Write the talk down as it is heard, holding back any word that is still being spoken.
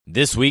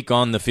This week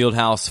on the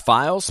Fieldhouse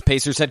Files,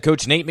 Pacers head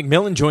coach Nate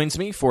McMillan joins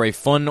me for a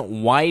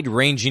fun,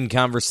 wide-ranging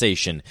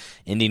conversation,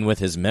 ending with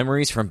his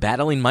memories from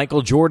battling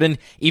Michael Jordan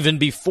even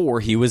before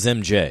he was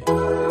MJ.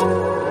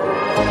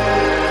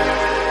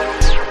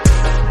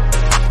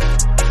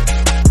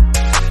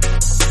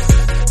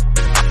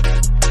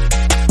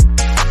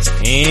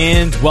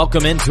 And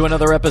welcome into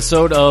another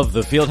episode of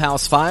the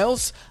Fieldhouse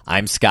Files.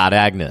 I'm Scott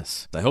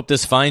Agnes. I hope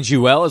this finds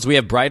you well as we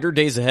have brighter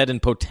days ahead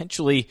and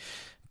potentially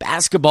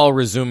basketball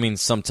resuming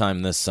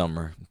sometime this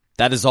summer.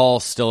 That is all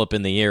still up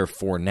in the air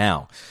for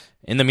now.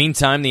 In the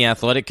meantime, The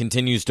Athletic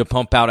continues to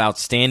pump out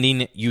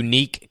outstanding,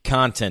 unique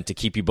content to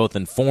keep you both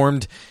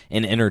informed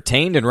and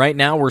entertained. And right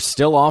now, we're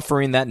still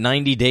offering that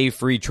 90-day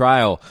free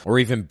trial. Or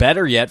even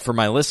better yet, for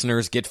my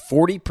listeners, get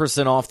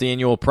 40% off the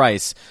annual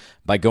price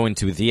by going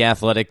to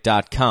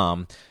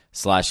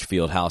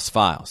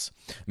theathletic.com/fieldhousefiles.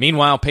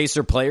 Meanwhile,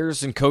 Pacer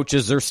players and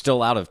coaches are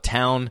still out of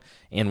town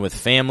and with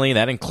family.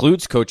 That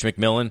includes Coach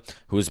McMillan,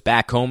 who is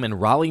back home in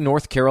Raleigh,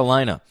 North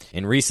Carolina.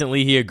 And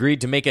recently he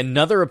agreed to make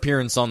another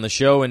appearance on the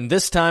show, and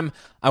this time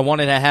I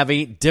wanted to have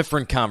a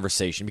different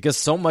conversation because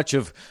so much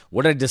of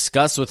what I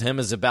discuss with him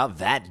is about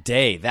that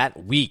day,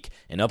 that week,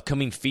 an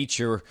upcoming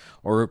feature,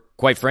 or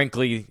quite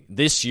frankly,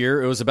 this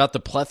year, it was about the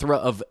plethora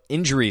of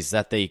injuries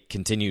that they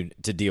continued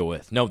to deal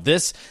with. No,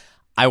 this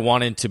I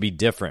wanted to be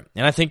different,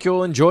 and I think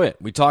you'll enjoy it.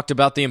 We talked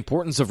about the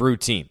importance of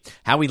routine,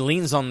 how he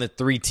leans on the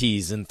 3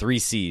 T's and 3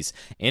 C's,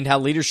 and how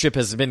leadership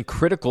has been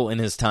critical in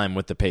his time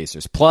with the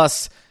Pacers.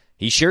 Plus,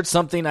 he shared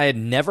something I had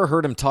never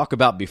heard him talk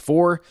about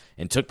before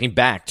and took me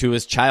back to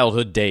his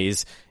childhood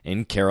days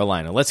in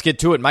Carolina. Let's get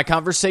to it. My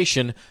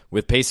conversation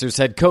with Pacers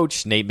head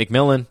coach Nate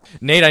McMillan.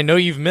 Nate, I know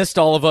you've missed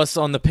all of us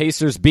on the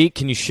Pacers beat.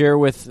 Can you share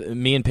with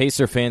me and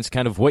Pacer fans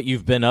kind of what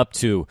you've been up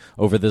to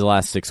over the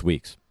last 6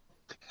 weeks?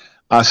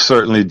 I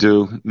certainly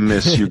do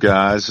miss you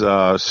guys,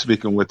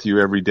 speaking with you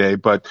every day.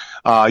 But,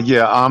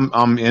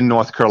 I'm in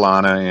North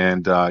Carolina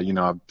and,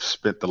 I've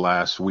spent the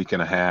last week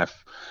and a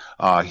half,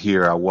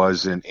 here. I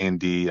was in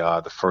Indy,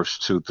 the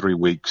first 2-3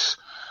 weeks,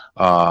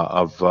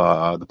 of,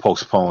 the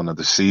postpone of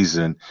the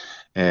season.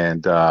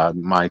 And,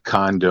 my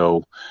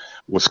condo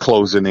was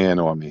closing in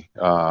on me,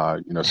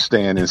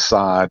 staying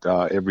inside,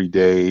 every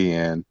day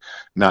and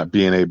not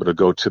being able to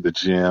go to the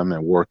gym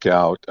and work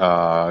out,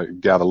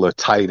 got a little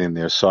tight in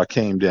there. So I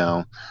came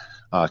down,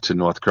 to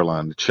North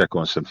Carolina to check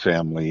on some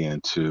family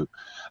and to,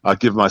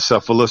 give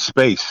myself a little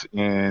space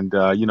and,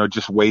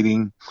 just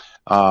waiting,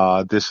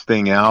 this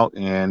thing out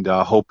and,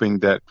 hoping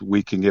that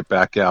we can get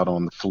back out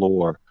on the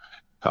floor,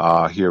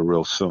 here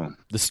real soon.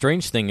 The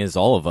strange thing is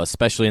all of us,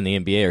 especially in the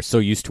NBA, are so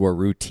used to our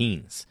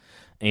routines.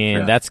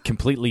 And that's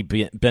completely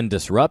been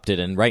disrupted.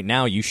 And right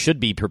now, you should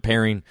be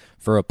preparing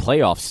for a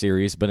playoff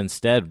series, but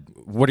instead,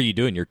 what are you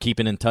doing? You're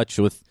keeping in touch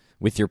with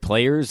your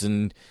players,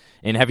 and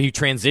have you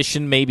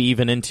transitioned maybe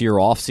even into your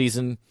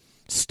off-season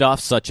stuff,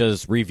 such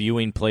as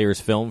reviewing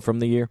players' film from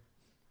the year?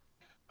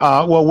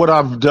 Well, what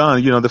I've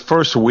done, the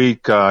first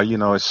week,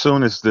 as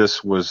soon as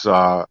this was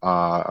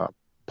the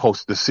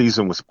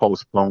season was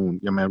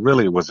postponed,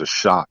 really it was a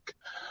shock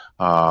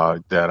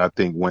that I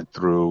think went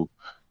through.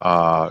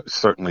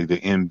 Certainly the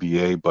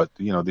NBA, but,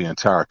 the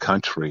entire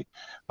country,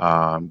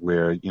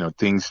 where,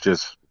 things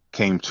just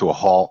came to a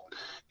halt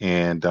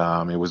and,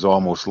 it was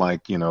almost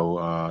like,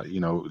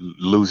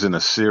 losing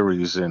a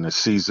series and the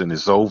season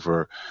is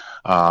over,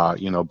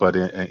 but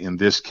in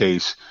this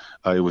case,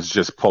 it was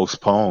just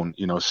postponed,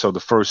 so the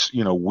first,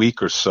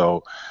 week or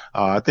so,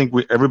 I think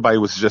everybody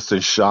was just in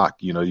shock.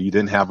 You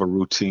didn't have a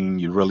routine.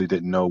 You really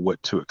didn't know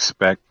what to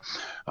expect.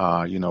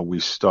 We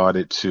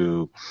started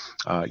to,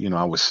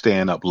 I was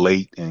staying up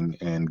late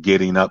and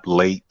getting up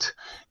late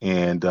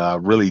and,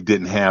 really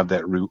didn't have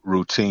that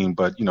routine.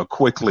 But,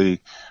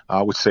 quickly,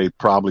 I would say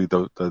probably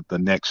the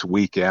next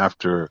week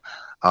after,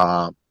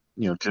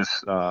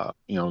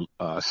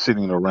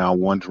 sitting around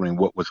wondering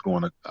what was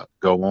going to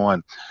go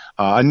on.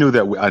 I knew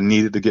that I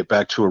needed to get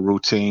back to a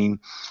routine.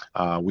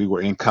 We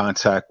were in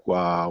contact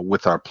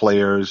with our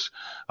players.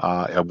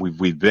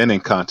 We've been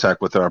in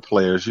contact with our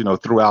players,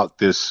 throughout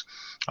this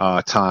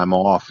time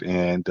off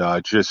and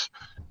just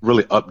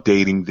really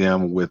updating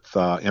them with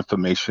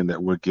information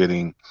that we're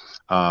getting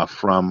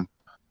from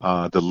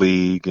the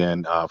league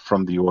and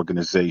from the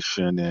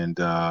organization and,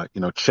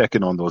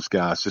 checking on those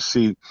guys to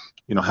see,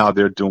 how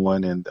they're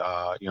doing and,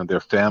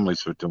 their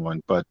families are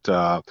doing. But,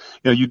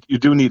 you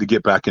do need to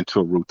get back into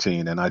a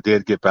routine. And I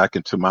did get back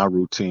into my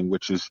routine,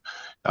 which is,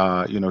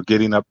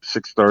 getting up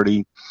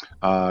 6:30,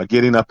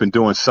 getting up and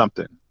doing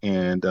something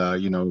and,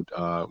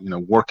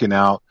 working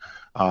out,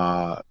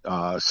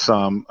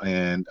 some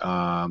and,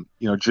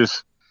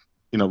 just,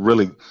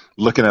 really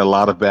looking at a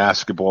lot of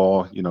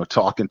basketball,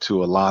 talking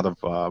to a lot of,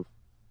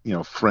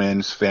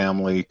 friends,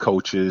 family,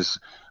 coaches,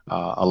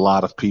 a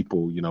lot of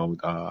people,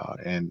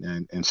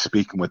 and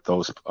speaking with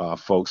those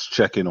folks,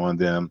 checking on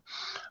them,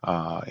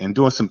 and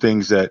doing some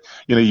things that,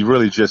 you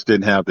really just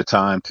didn't have the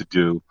time to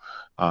do,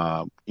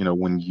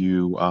 when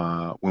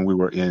we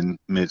were in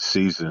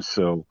mid-season.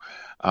 So,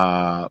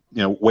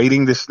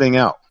 waiting this thing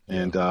out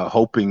and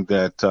hoping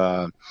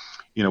that,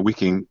 we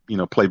can,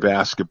 play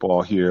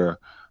basketball here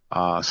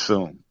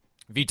soon.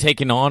 Have you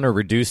taken on or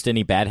reduced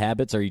any bad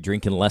habits? Are you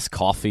drinking less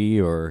coffee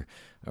or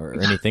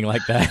anything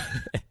like that?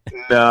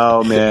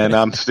 No, man,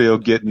 I'm still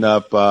getting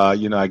up. I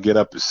get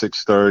up at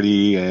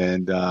 6:30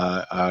 and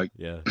I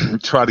Yeah.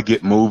 try to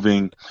get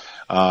moving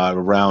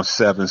around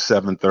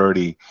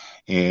 7:30.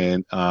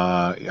 And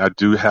I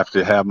do have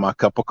to have my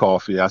cup of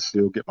coffee. I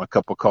still get my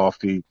cup of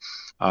coffee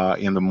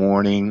in the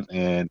morning,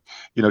 and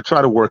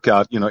try to work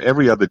out.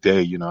 Every other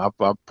day.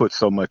 I've put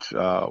so much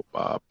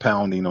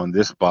pounding on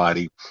this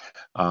body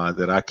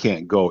that I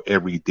can't go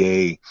every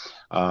day,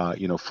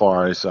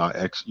 far as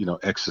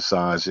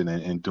exercising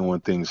and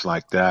doing things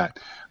like that.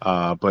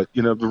 But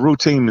the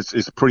routine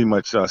is pretty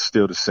much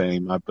still the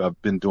same.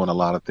 I've been doing a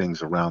lot of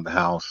things around the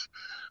house.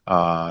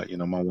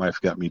 My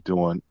wife got me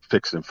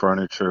fixing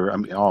furniture. I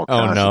mean, all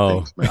kinds of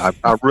things, man.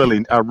 I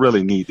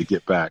really need to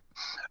get back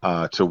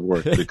to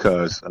work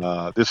because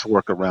this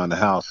work around the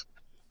house,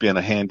 being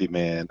a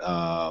handyman,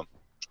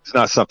 it's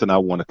not something I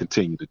want to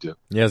continue to do.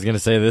 Yeah, I was going to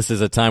say, this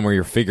is a time where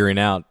you're figuring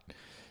out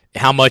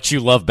how much you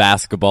love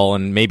basketball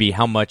and maybe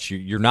how much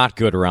you're not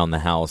good around the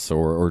house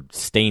or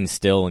staying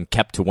still and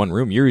kept to one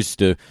room. You're used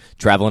to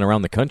traveling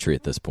around the country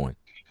at this point.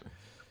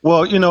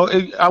 Well,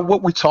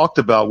 what we talked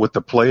about with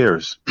the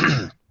players,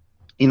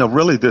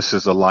 really this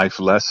is a life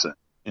lesson,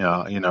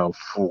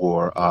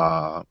 for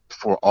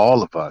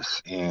all of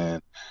us.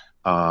 And,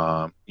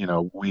 where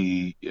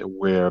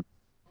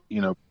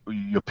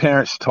your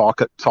parents talk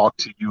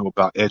to you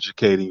about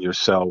educating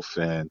yourself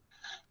and,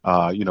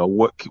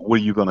 what are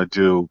you going to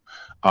do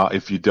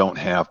if you don't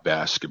have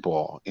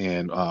basketball?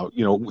 And,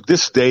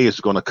 this day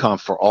is going to come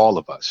for all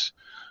of us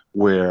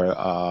where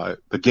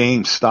the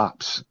game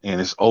stops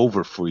and it's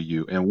over for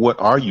you. And what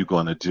are you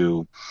going to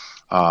do,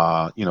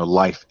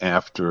 life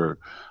after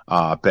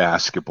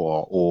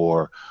basketball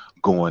or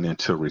going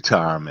into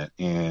retirement?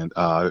 And,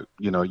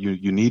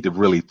 you need to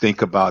really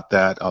think about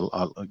that.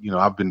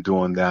 I've been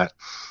doing that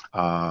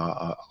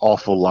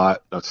awful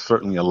lot,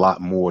 certainly a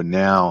lot more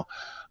now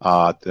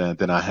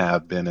than I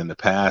have been in the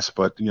past.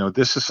 But,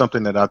 this is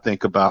something that I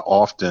think about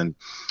often,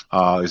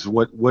 is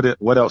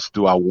what else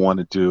do I want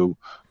to do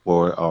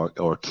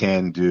or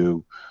can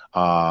do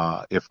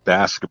if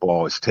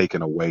basketball is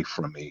taken away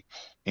from me?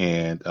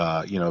 And,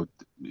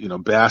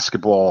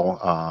 basketball,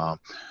 our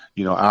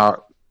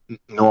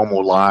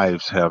normal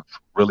lives have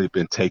really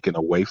been taken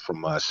away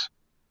from us.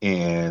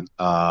 And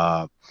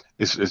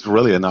it's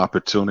really an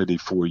opportunity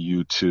for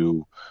you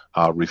to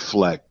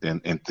reflect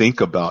and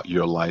think about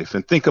your life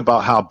and think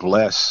about how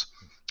blessed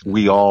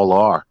we all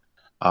are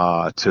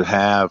to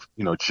have,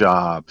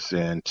 jobs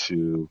and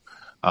to,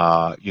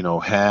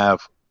 have,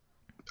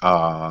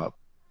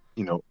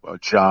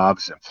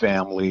 jobs and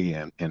family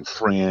and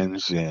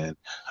friends and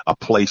a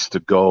place to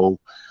go,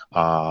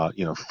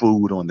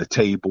 food on the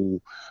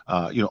table,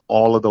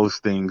 all of those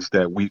things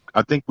that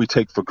I think we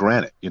take for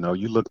granted.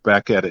 You look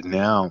back at it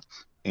now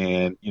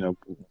and,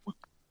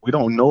 we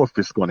don't know if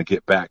it's going to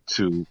get back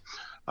to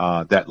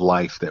that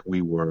life that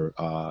we were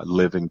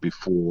living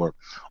before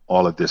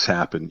all of this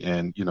happened.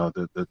 And,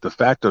 the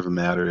fact of the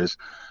matter is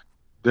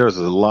there's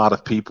a lot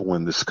of people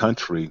in this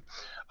country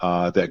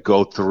that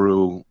go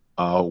through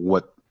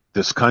what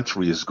this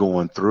country is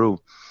going through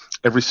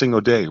every single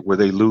day, where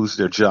they lose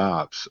their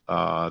jobs,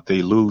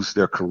 they lose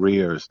their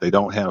careers, they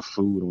don't have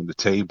food on the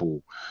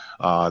table,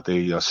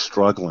 they are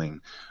struggling,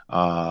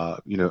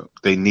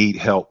 they need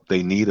help,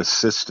 they need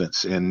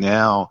assistance. And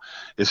now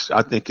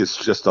I think it's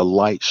just a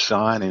light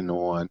shining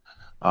on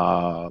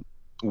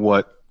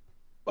what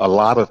a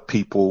lot of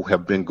people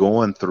have been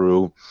going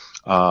through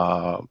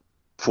for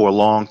a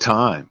long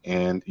time.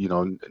 And,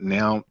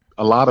 now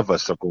a lot of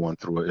us are going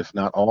through it, if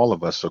not all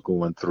of us are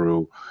going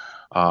through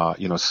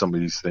some of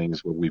these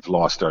things where we've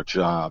lost our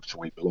jobs,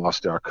 we've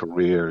lost our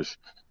careers,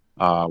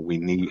 we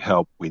need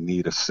help, we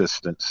need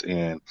assistance.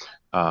 And,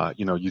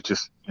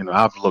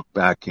 I've looked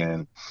back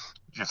and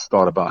just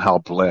thought about how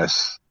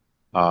blessed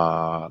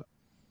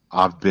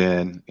I've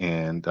been,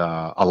 and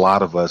a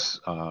lot of us,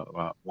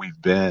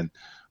 we've been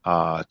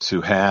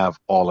to have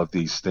all of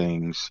these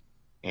things.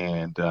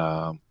 And,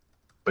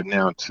 but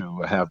now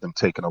to have them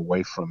taken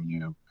away from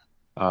you,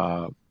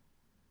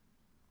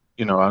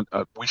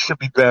 we should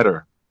be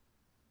better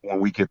when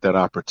we get that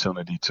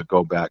opportunity to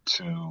go back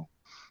to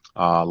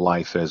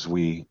life as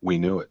we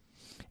knew it.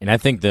 And I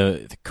think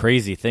the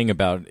crazy thing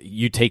about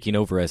you taking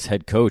over as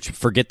head coach,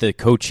 forget the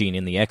coaching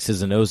and the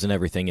X's and O's and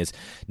everything, is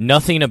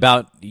nothing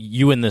about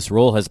you in this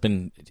role has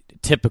been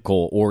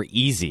typical or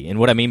easy. And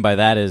what I mean by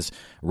that is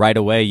right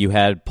away you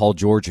had Paul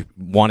George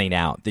wanting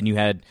out. Then you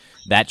had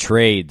that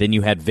trade. Then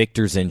you had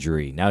Victor's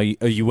injury. Now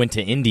you went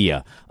to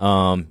India.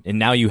 And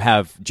now you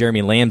have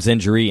Jeremy Lamb's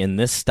injury and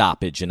this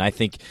stoppage. And I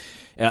think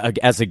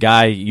as a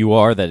guy you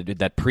are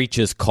that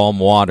preaches calm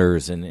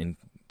waters and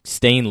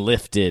staying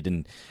lifted,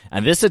 and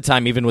this is a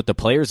time even with the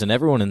players and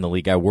everyone in the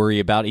league I worry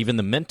about even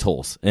the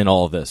mentals in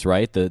all of this,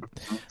 right?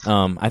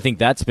 I think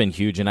that's been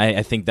huge, and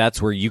I think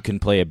that's where you can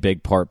play a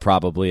big part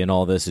probably in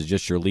all this, is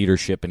just your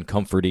leadership and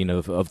comforting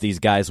of these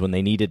guys when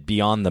they need it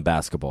beyond the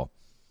basketball.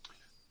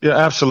 Yeah,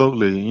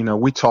 absolutely.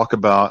 We talk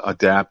about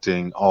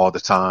adapting all the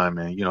time,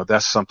 and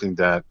that's something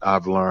that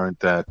I've learned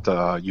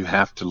that you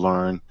have to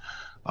learn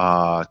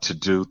to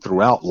do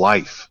throughout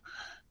life.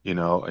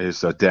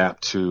 Is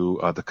adapt to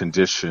the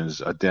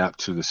conditions, adapt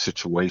to the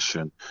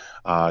situation.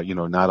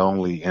 Not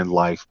only in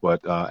life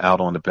but out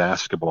on the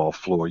basketball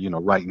floor.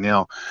 Right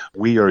now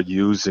we are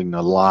using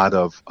a lot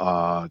of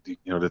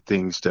the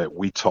things that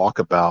we talk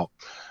about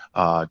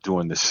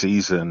during the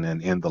season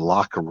and in the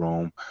locker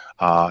room.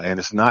 And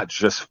it's not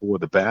just for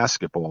the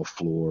basketball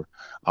floor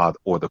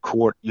or the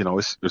court.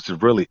 It's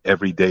really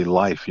everyday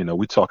life.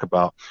 We talk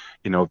about,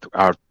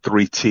 our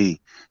 3T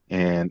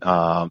and,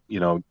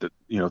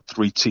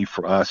 3T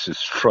for us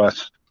is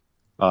trust,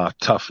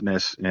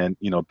 toughness, and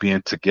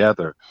being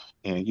together.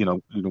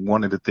 And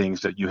one of the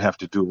things that you have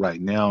to do right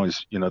now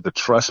is the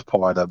trust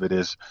part of it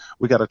is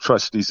we got to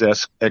trust these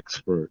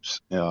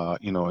experts,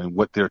 and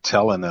what they're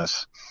telling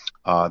us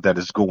that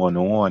is going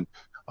on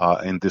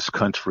in this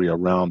country,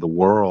 around the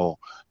world.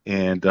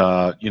 And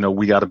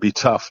we got to be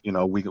tough.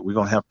 We're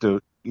gonna have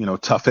to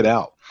tough it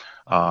out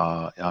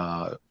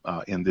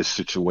in this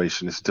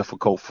situation. It's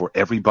difficult for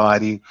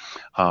everybody,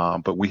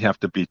 but we have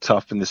to be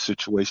tough in this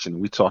situation.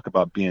 We talk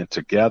about being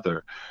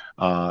together.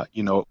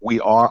 We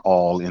are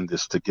all in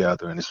this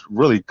together, and it's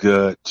really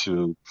good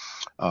to,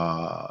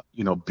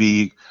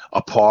 be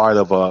a part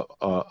of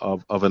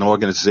of an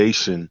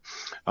organization,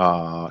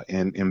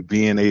 and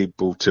being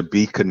able to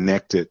be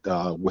connected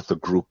with a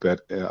group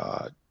at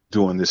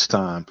during this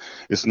time.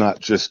 It's not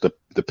just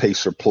the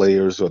Pacer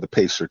players or the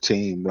Pacer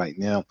team right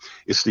now.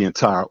 It's the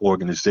entire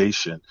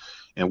organization.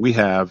 And we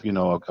have,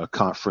 a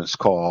conference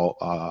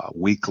call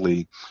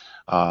weekly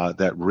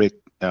that Rick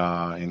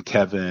and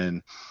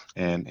Kevin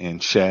and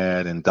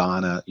Chad and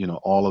Donna,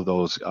 all of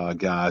those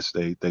guys,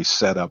 they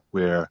set up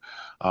where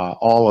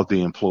all of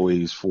the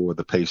employees for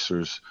the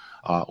Pacers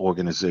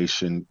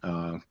organization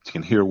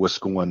can hear what's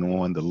going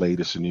on, the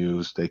latest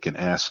news. They can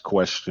ask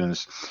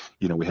questions.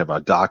 We have our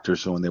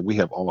doctors on there. We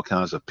have all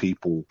kinds of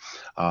people.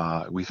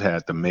 We've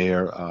had the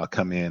mayor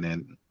come in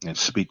and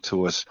speak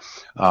to us.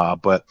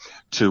 But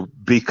to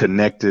be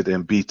connected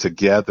and be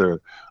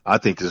together, I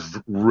think is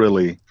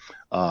really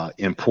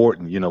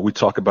important. We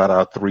talk about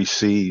our 3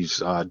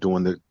 Cs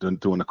during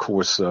the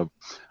course of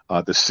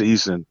the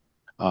season.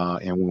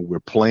 And when we're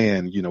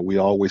playing, we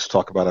always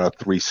talk about our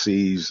 3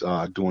 Cs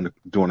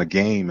during a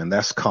game, and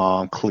that's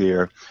calm,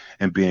 clear,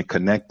 and being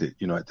connected.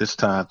 At this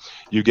time,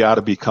 you got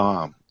to be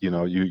calm.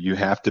 You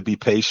have to be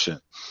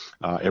patient.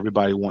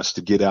 Everybody wants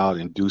to get out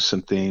and do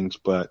some things,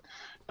 but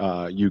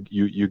you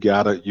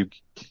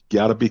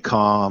gotta be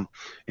calm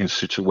in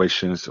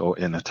situations or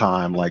in a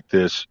time like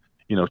this.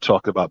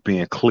 Talk about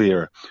being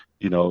clear.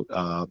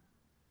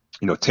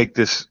 Take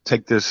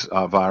this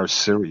virus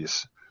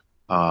serious.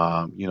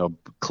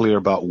 Clear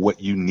about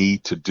what you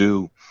need to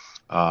do,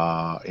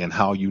 and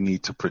how you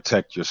need to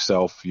protect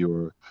yourself,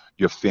 your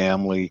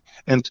family,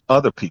 and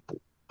other people.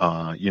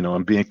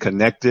 And being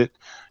connected.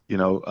 You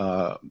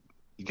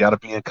got to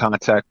be in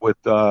contact with,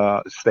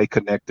 stay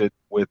connected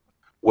with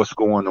what's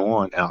going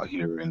on out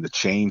here and the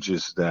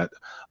changes that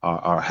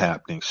are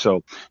happening.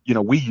 So,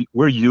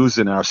 we're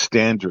using our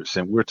standards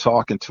and we're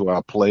talking to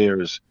our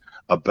players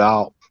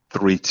about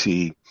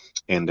 3T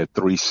and the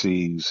 3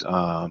 Cs.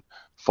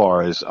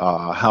 Far as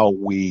how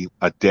we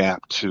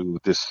adapt to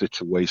this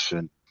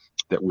situation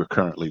that we're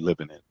currently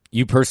living in.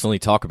 You personally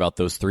talk about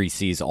those 3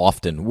 Cs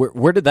often.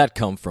 Where did that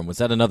come from? Was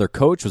that another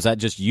coach? Was that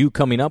just you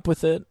coming up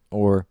with it,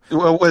 or?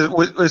 Well,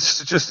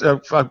 it's just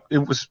it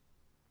was.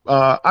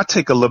 I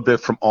take a little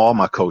bit from all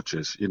my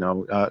coaches,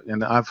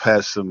 and I've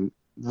had some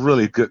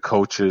really good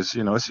coaches.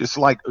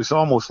 It's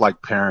almost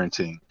like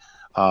parenting.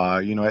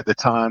 At the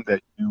time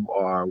that you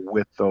are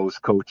with those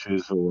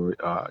coaches or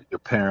your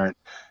parent.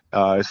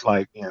 It's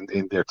like, and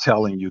they're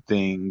telling you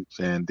things,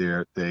 and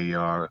they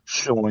are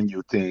showing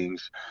you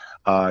things.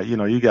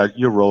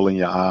 You're rolling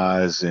your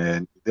eyes,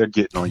 and they're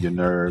getting on your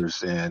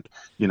nerves. And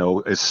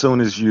as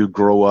soon as you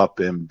grow up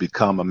and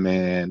become a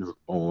man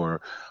or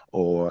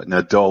an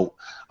adult,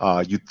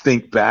 you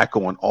think back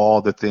on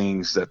all the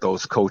things that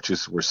those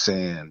coaches were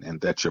saying and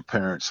that your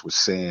parents were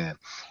saying,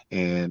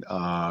 and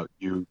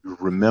you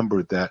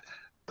remember that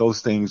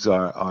those things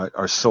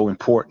are so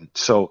important.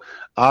 So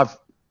I've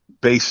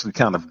basically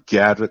kind of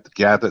gathered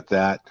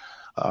that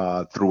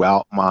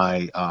throughout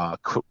my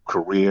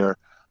career,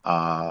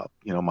 my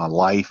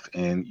life,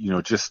 and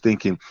just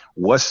thinking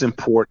what's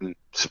important,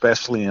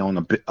 especially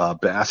on a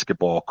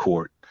basketball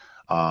court,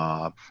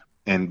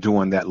 and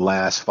during that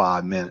last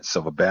 5 minutes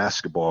of a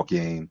basketball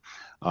game,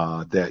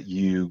 that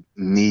you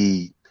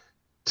need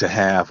to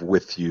have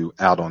with you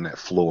out on that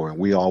floor. And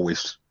we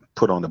always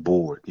put on the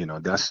board.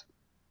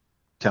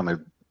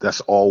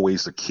 That's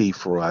always the key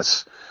for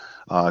us.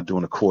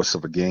 During the course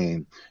of a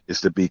game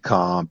is to be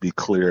calm, be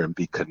clear, and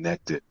be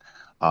connected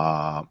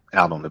out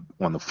on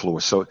the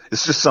floor. So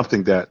it's just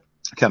something that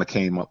I kind of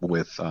came up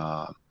with,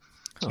 throughout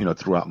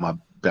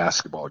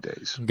basketball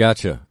days.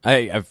 Gotcha.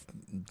 I've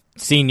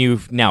seen you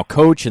now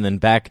coach, and then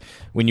back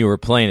when you were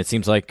playing, it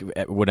seems like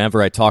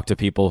whenever I talk to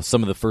people,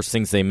 some of the first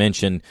things they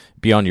mention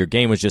beyond your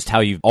game was just how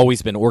you've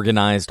always been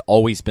organized,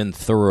 always been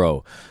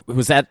thorough.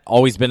 Was that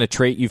always been a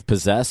trait you've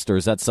possessed, or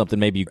is that something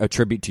maybe you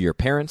attribute to your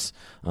parents?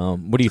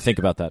 What do you think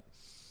about that?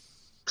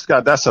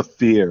 Scott, that's a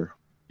fear.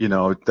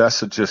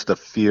 That's just a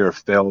fear of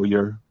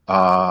failure.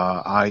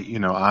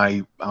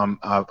 I've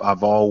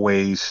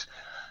always,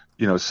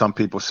 some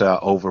people say I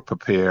over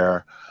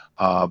prepare,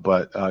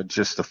 but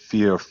just the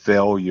fear of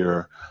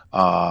failure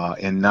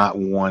and not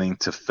wanting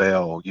to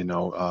fail.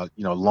 A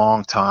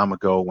long time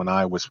ago when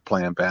I was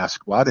playing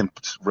basketball, I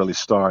didn't really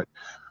start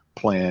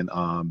playing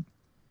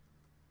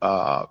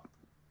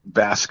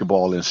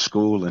basketball in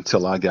school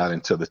until I got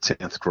into the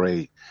 10th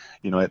grade.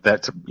 At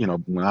that,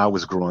 when I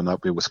was growing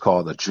up, it was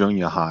called a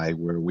junior high,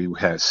 where we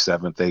had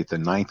 7th, 8th,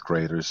 and 9th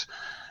graders,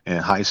 and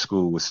high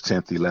school was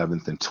 10th,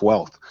 11th, and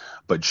 12th.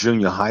 But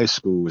junior high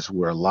school is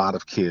where a lot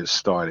of kids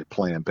started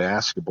playing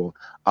basketball.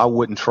 I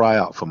wouldn't try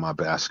out for my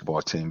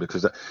basketball team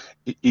because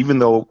even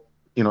though,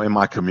 in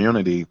my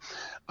community,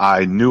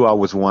 I knew I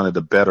was one of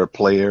the better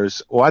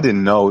players, or I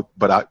didn't know,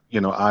 but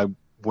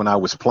when I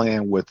was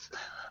playing with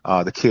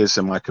the kids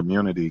in my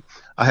community,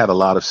 I had a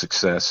lot of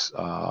success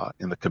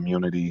in the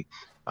community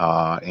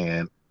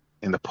and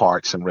in the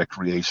parks and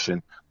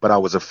recreation. But I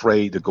was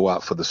afraid to go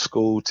out for the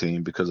school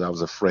team because I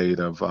was afraid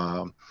of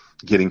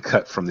getting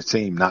cut from the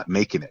team, not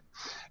making it.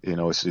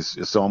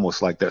 It's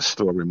almost like that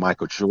story,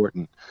 Michael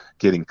Jordan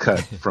getting cut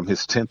from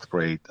his 10th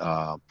grade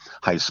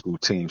high school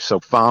team. So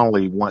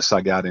finally, once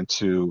I got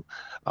into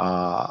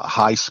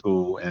high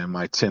school and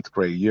my 10th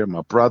grade year,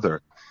 my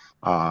brother,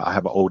 I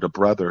have an older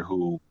brother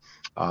who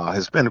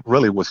was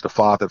the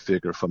father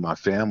figure for my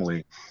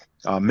family,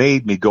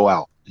 made me go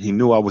out. He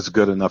knew I was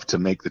good enough to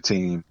make the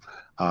team,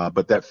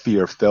 but that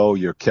fear of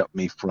failure kept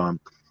me from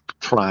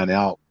trying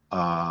out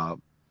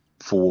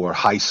for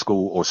high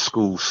school or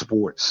school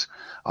sports.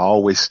 I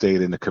always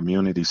stayed in the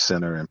community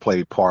center and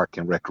played park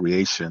and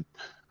recreation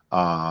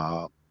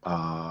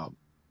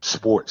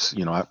sports.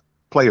 I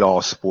played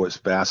all sports: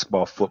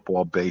 basketball,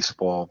 football,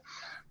 baseball.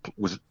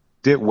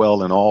 Did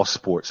well in all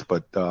sports,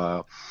 but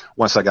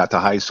once I got to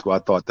high school, I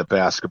thought the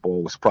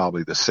basketball was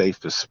probably the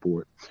safest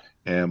sport.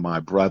 And my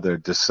brother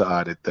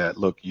decided that,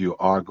 look, you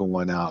are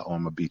going out, or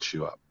I'm gonna beat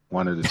you up.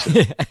 One of the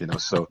two,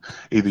 So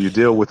either you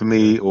deal with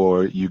me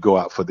or you go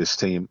out for this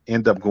team.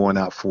 End up going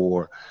out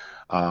for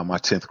my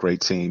 10th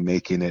grade team,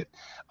 making it.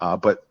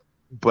 But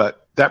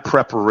that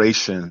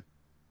preparation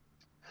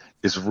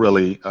is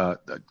really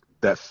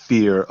that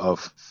fear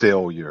of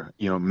failure.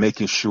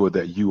 Making sure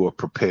that you are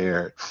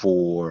prepared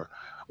for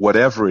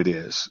whatever it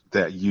is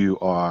that you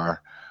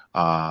are,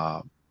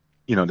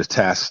 the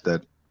task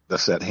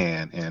that's at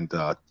hand and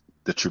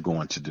that you're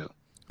going to do.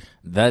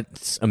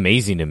 That's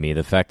amazing to me,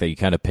 the fact that you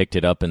kind of picked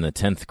it up in the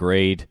 10th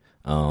grade,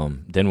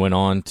 then went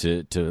on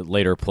to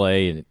later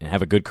play and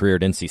have a good career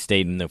at NC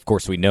State. And, of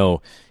course, we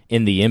know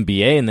in the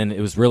NBA. And then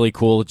it was really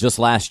cool. Just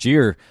last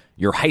year,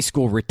 your high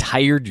school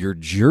retired your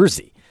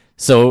jersey.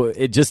 So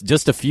it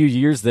just a few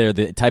years there,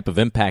 the type of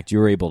impact you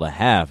were able to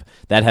have,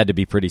 that had to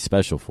be pretty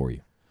special for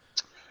you.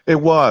 It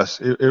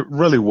was. It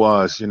really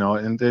was, and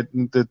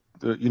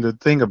the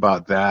thing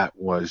about that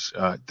was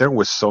there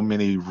was so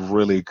many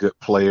really good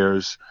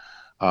players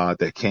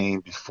that came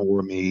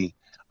before me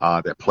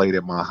that played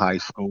at my high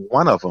school.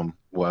 One of them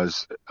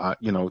was,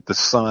 the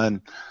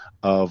son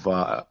of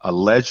a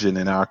legend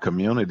in our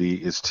community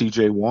is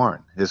T.J.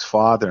 Warren. His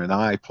father and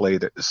I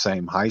played at the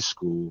same high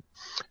school.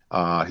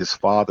 His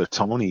father,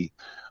 Tony,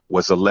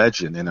 was a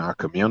legend in our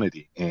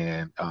community,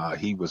 and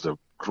he was a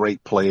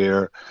great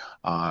player,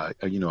 a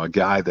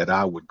guy that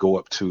I would go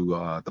up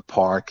to the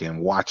park and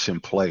watch him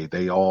play.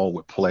 They all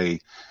would play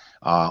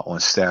on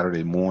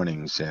Saturday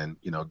mornings, and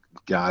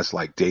guys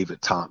like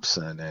David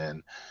Thompson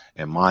and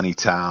Monty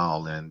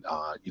Towell and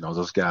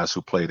those guys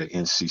who played at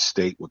NC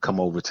State would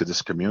come over to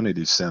this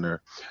community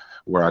center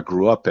where I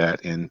grew up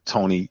at, and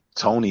Tony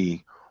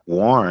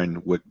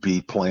Warren would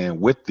be playing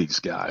with these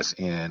guys,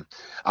 and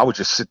I would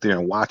just sit there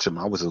and watch them.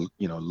 I was a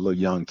little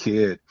young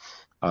kid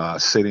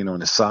sitting on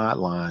the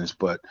sidelines,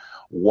 but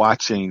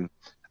watching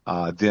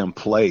them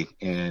play.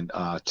 And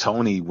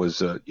Tony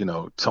was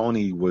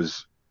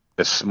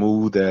as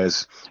smooth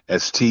as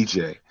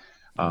TJ.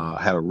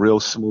 Had a real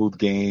smooth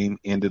game.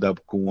 Ended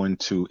up going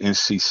to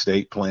NC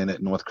State, playing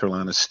at North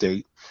Carolina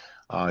State,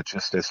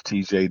 just as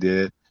TJ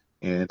did.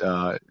 And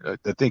I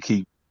think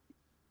he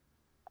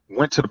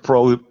went to the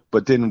pro,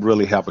 but didn't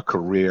really have a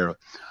career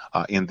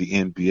in the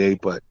NBA.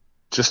 But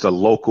just a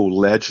local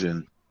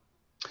legend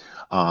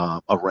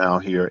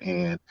around here.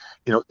 And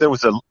there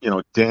was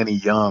Danny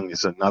Young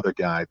is another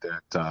guy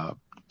that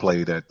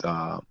played at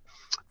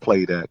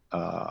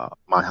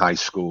my high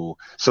school.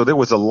 So there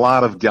was a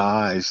lot of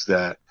guys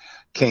that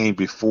came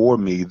before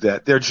me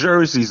that their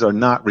jerseys are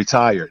not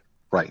retired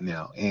right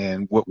now.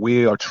 And what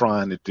we are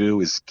trying to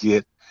do is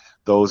get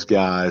those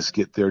guys,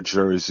 get their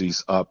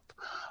jerseys up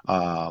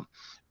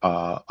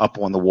up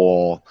on the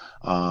wall,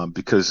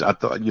 because I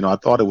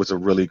thought it was a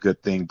really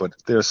good thing. But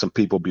there are some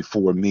people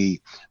before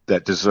me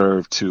that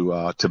deserve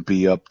to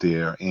be up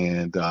there,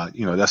 and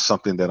that's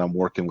something that I'm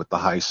working with the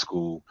high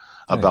school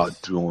about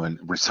Nice. doing,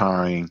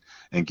 retiring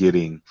and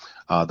getting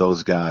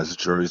those guys'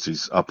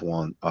 jerseys up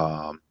on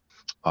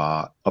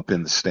up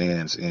in the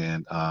stands,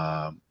 and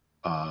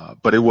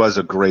but it was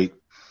a great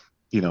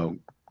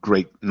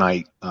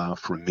night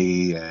for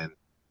me and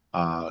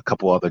a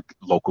couple other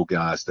local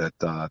guys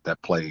that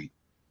played.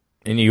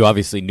 And you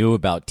obviously knew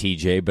about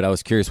TJ, but I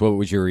was curious, what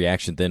was your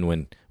reaction then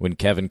when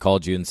Kevin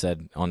called you and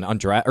said on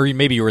draft, or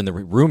maybe you were in the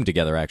room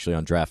together actually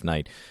on draft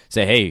night,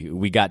 say, "Hey,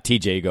 we got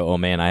TJ." You go, "Oh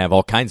man, I have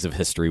all kinds of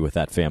history with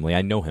that family.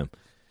 I know him."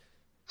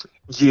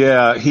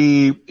 Yeah,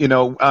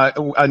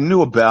 I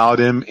knew about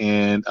him,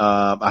 and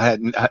I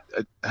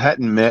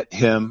hadn't met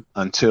him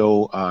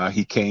until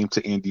he came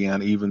to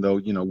Indiana. Even though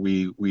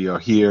we are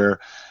here,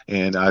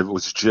 and I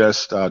was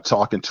just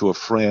talking to a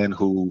friend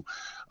who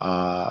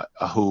saw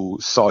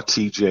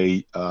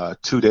TJ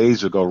 2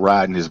 days ago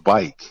riding his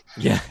bike.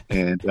 Yeah.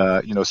 And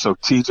so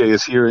TJ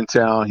is here in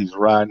town. He's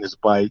riding his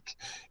bike,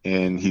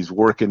 and he's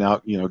working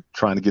out.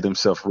 Trying to get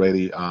himself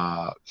ready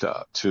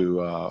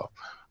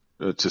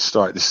to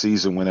start the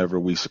season whenever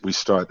we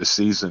start the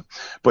season.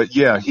 But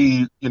yeah,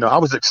 I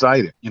was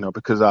excited,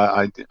 because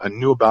I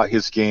knew about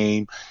his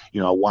game.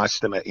 I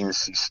watched him at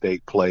NC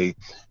State play,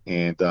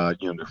 and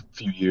the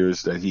few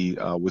years that he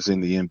was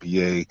in the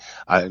NBA,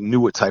 I knew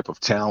what type of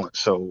talent.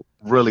 So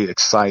really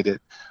excited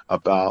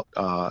about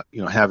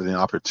having the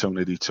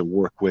opportunity to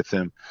work with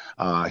him.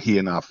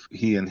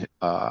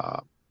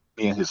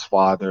 Me and his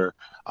father,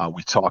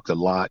 we talked a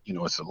lot.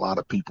 It's a lot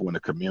of people in the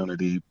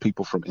community,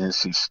 people from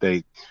NC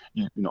State,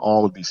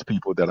 all of these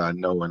people that I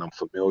know and I'm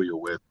familiar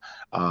with,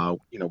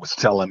 was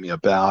telling me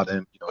about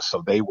him,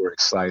 so they were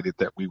excited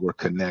that we were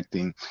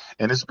connecting.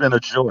 And it's been a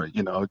joy,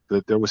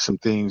 that there were some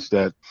things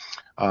that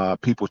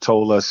people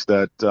told us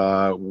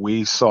that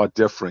we saw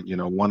different.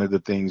 One of the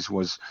things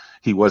was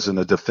he wasn't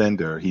a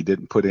defender. He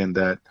didn't put in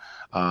that,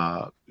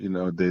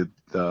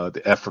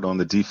 the effort on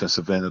the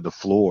defensive end of the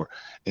floor.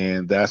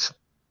 And that's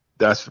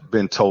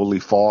been totally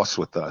false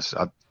with us.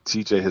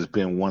 TJ has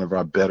been one of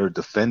our better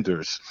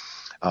defenders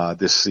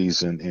this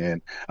season,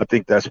 and I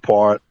think that's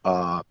part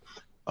of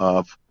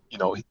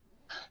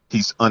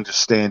he's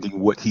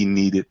understanding what he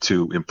needed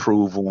to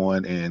improve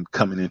on, and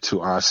coming into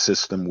our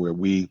system where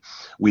we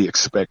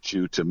expect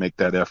you to make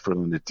that effort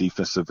on the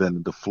defensive end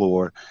of the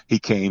floor. He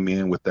came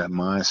in with that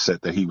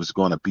mindset that he was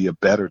going to be a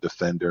better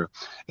defender,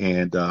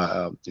 and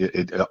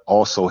it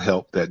also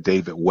helped that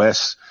David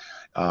West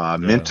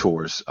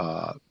mentors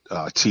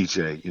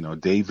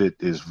TJ. David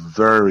is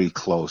very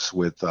close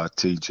with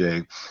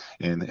TJ,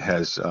 and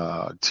has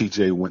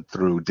TJ went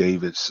through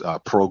David's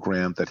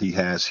program that he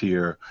has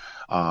here,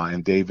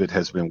 and David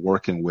has been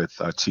working with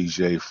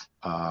TJ,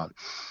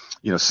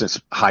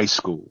 since high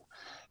school,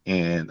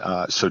 and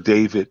so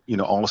David,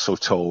 also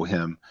told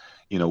him,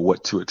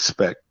 what to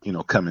expect,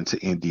 coming to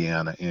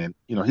Indiana, and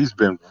he's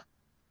been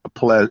a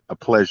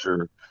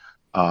pleasure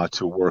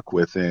to work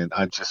with, and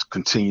I just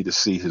continue to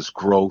see his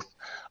growth.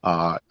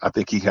 I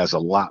think he has a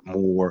lot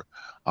more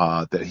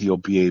that he'll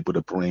be able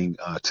to bring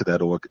to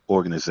that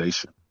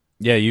organization.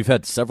 Yeah, you've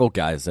had several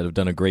guys that have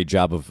done a great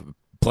job of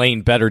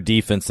playing better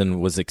defense than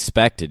was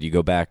expected. You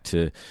go back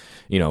to,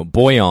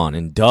 Boyan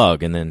and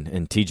Doug,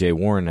 and TJ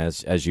Warren,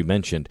 as you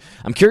mentioned.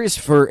 I'm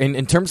curious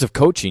in terms of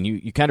coaching,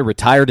 you kind of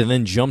retired and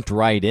then jumped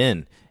right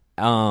in.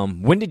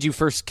 When did you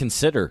first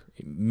consider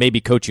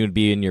maybe coaching would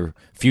be in your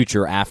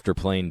future after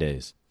playing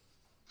days?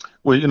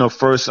 Well,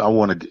 first I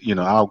want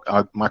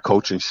to, my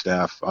coaching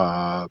staff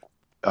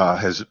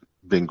has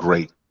been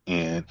great,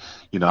 and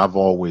I've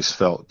always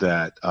felt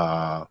that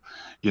I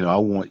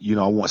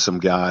want some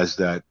guys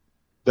that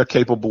they're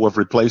capable of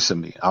replacing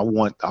me. I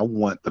want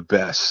the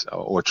best,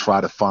 or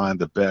try to find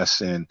the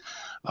best, and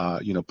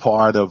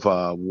part of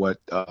what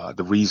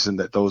the reason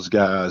that those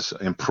guys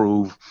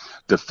improve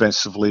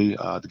defensively,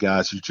 the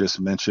guys you just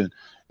mentioned,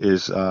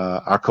 is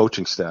our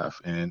coaching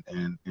staff, and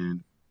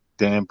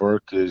Dan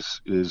Burke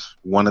is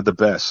one of the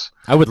best.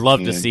 I would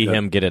love to see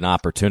him get an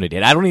opportunity.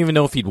 And I don't even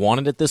know if he'd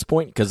want it at this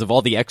point because of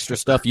all the extra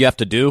stuff you have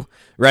to do,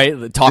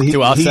 right? Talk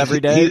to us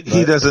every day.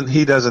 He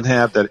doesn't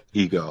have that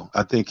ego.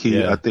 I think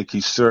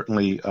he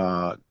certainly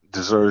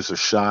deserves a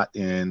shot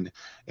and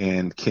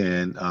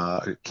can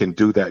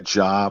do that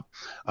job.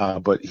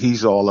 But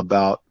he's all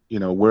about,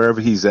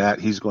 wherever he's at,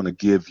 he's going to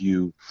give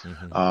you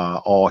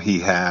all he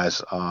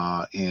has.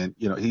 And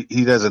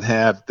he doesn't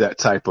have that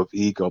type of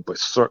ego, but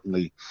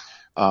certainly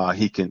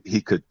he could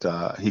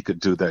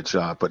do that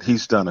job. But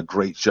he's done a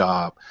great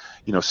job,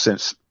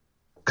 since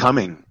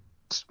coming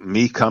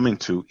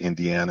to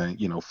Indiana.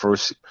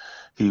 First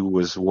he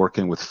was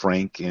working with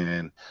Frank,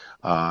 and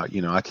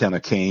I kind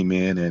of came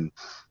in and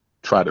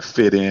tried to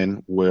fit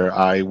in where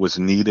I was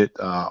needed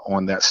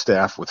on that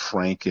staff with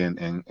Frank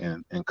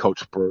and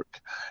Coach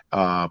Burke.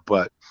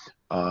 But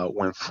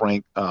when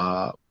Frank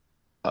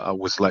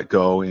was let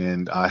go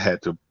and I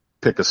had to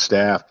pick a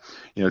staff,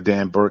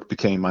 Dan Burke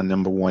became my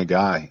number one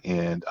guy.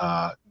 And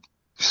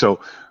so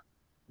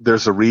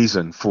there's a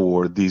reason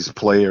for these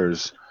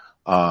players,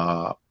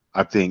 I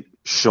think,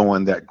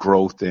 showing that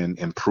growth and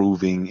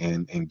improving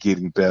and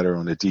getting better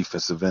on the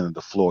defensive end of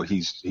the floor.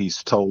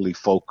 He's totally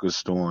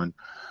focused on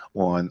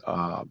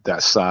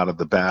that side of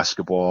the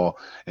basketball,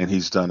 and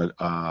he's done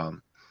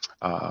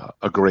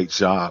a great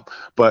job.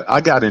 But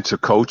I got into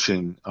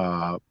coaching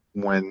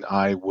when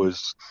I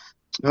was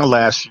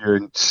last year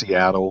in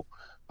Seattle.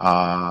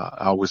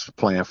 I was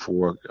playing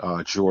for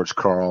George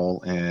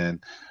Karl,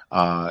 and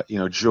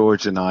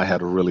George and I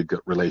had a really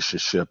good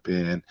relationship,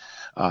 and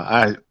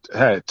I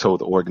had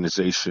told the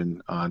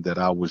organization that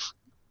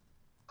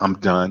I'm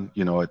done,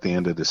 at the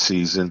end of the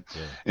season,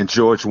 and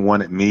George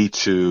wanted me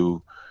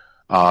to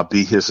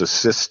be his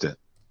assistant,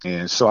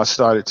 and so I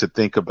started to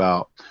think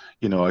about,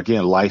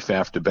 again, life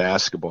after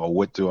basketball.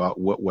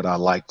 What would I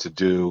like to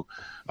do?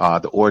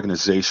 The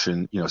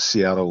organization,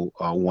 Seattle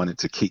wanted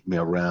to keep me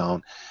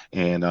around,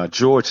 and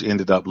George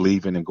ended up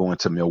leaving and going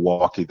to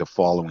Milwaukee the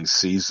following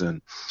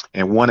season,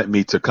 and wanted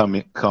me to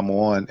come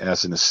on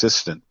as an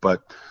assistant.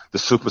 But the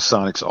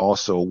Supersonics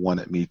also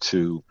wanted me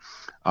to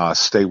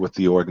stay with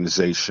the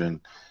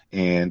organization,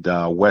 and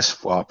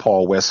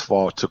Paul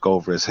Westphal took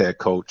over as head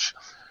coach.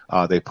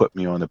 They put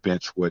me on the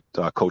bench with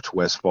Coach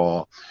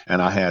Westphal,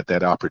 and I had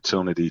that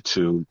opportunity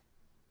to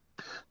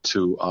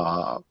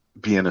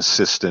be an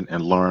assistant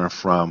and learn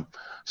from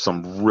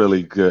some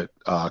really good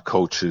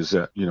coaches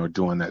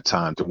during that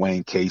time.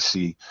 Dwayne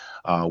Casey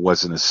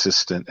was an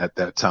assistant at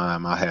that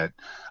time. I had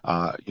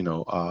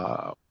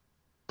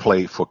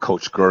played for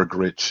Coach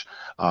Gergrich,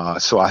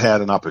 so I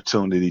had an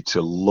opportunity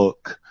to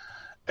look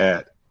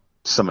at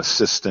some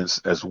assistants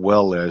as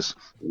well as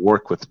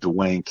work with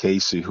Dwayne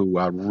Casey, who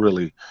I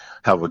really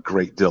have a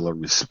great deal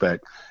of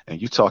respect. And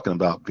you're talking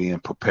about being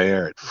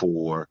prepared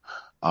for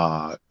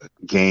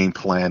game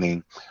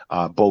planning.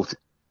 Both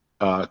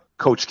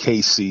Coach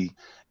Casey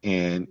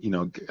and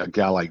a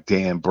guy like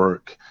Dan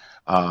Burke,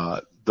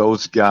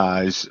 those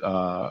guys,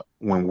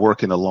 when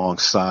working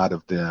alongside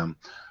of them,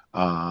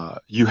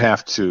 you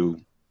have to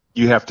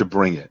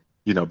bring it,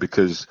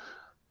 because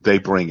they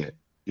bring it.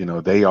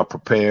 They are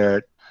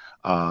prepared.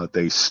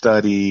 They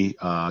study,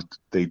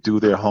 they do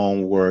their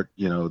homework,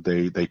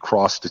 they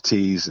cross the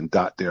T's and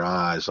dot their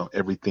I's on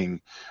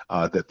everything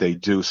that they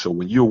do. So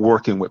when you're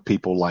working with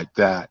people like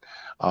that,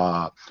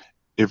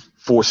 it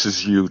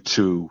forces you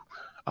to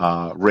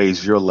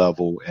raise your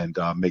level and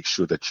make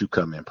sure that you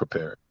come in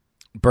prepared.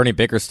 Bernie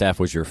Bickerstaff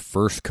was your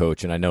first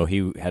coach, and I know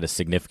he had a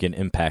significant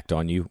impact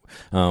on you.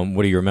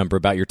 What do you remember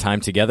about your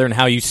time together and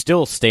how you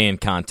still stay in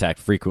contact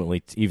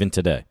frequently, even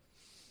today?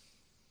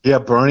 Yeah,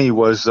 Bernie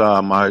was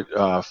my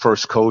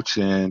first coach,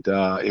 and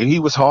he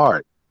was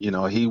hard.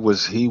 He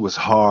was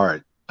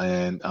hard,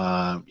 and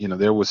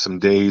there was some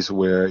days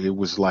where it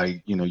was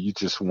like you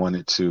just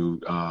wanted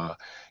to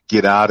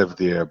get out of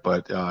there.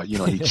 But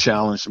he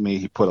challenged me.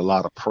 He put a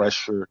lot of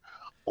pressure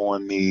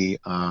on me.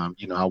 I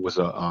was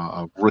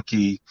a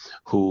rookie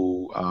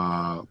who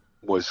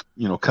was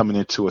coming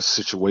into a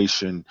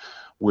situation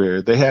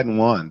where they hadn't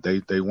won.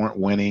 They weren't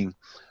winning.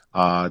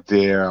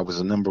 There, I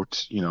was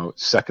a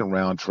second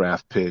round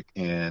draft pick,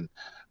 and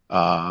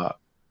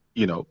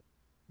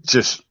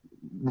just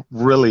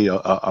really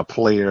a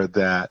player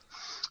that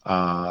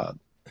I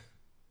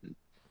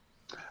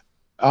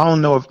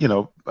don't know if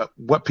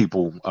what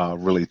people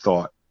really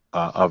thought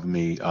of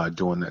me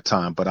during that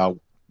time, but I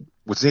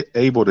was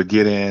able to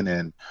get in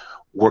and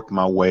work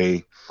my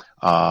way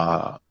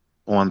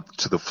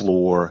onto the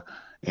floor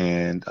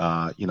and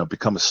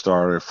become a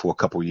starter for a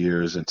couple of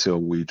years until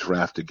we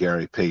drafted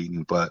Gary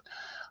Payton, but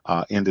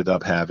ended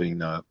up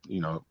having a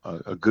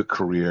good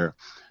career,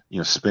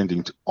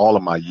 spending all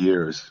of my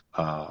years,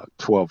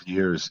 12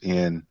 years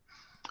in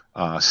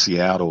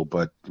Seattle,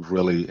 but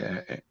really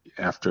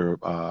after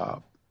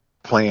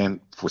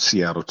playing for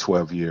Seattle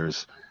 12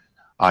 years,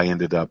 I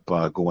ended up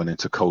going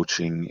into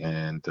coaching,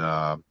 and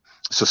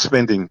so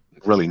spending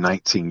really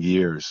 19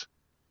 years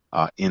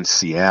in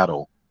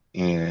Seattle,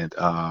 and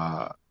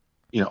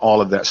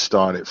all of that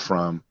started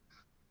from,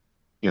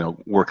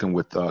 working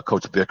with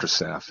Coach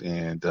Bickerstaff,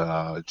 and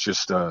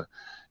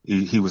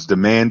he was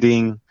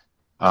demanding,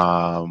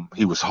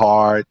 he was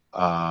hard,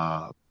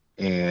 and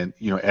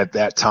at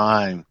that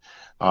time,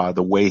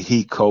 the way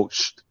he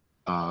coached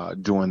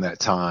during that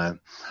time,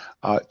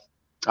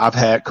 I've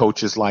had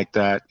coaches like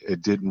that.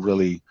 It didn't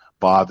really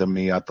bother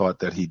me. I thought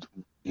that he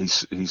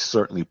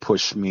certainly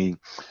pushed me,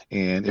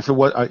 and if it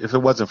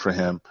wasn't for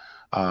him,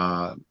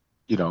 I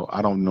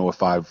don't know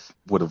if I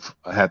would have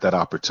had that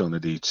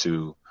opportunity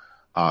to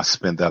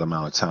spend that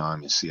amount of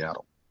time in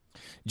Seattle.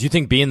 Do you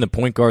think being the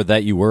point guard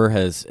that you were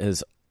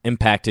has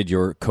impacted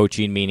your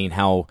coaching, meaning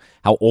how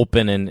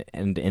open and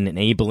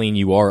enabling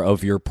you are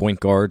of your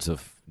point guards,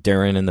 of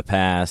Darren in the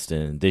past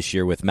and this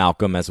year with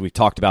Malcolm, as we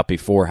talked about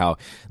before, how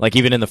like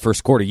even in the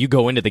first quarter, you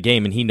go into the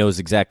game and he knows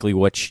exactly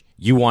what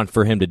you want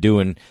for him to do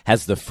and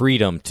has the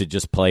freedom to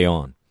just play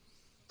on?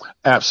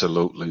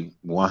 Absolutely,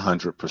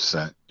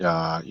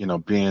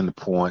 100%. Being the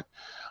point,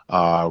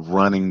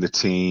 running the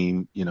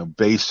team,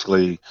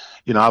 basically,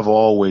 I've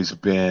always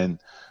been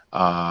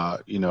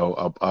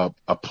a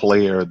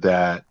player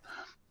that,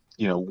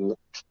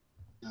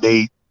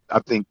 made, I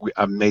think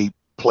I made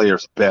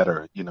players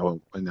better,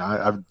 and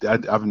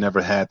I've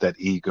never had that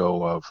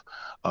ego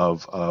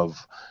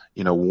of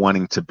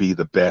wanting to be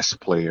the best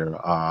player.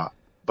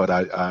 But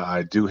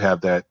I do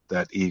have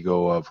that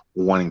ego of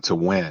wanting to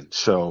win.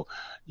 So,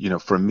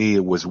 for me,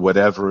 it was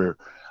whatever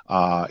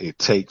it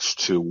takes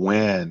to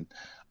win,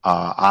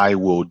 I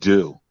will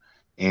do.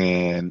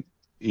 And,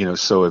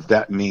 so if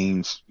that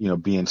means,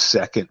 being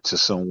second to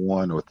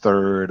someone or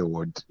third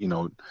or,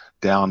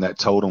 down that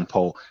totem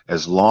pole,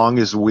 as long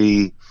as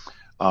we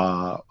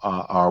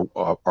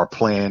are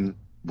playing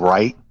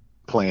right,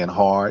 playing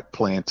hard,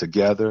 playing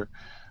together,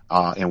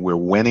 and we're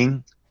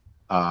winning,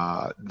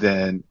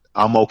 then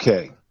I'm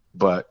okay.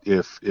 But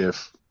if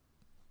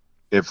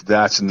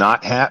that's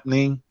not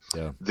happening,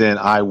 Yeah. then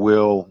I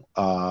will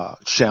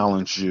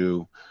challenge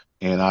you,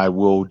 and I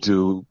will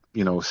do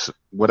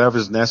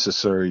whatever's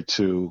necessary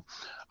to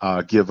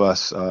give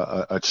us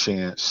a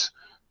chance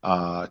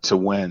to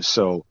win.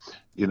 So,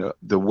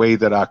 the way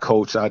that I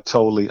coach, I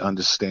totally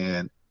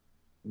understand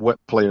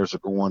what players are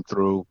going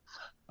through,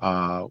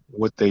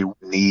 what they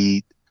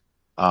need,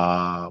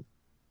 uh,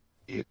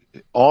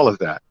 all of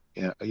that.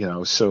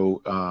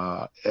 So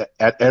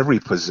at every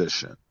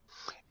position,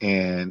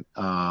 and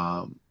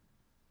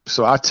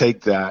so I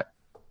take that,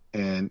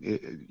 and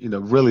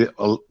really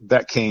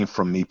that came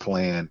from me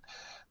playing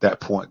that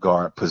point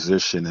guard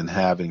position and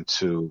having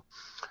to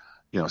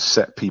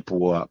set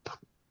people up,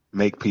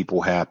 make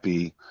people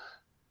happy,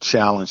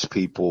 challenge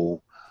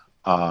people,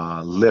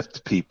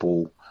 lift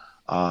people,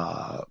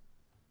 uh,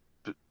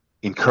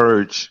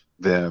 encourage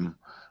them.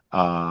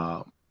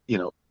 Uh,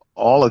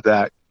 all of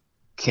that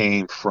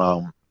came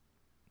from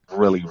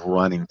really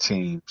running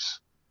teams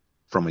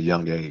from a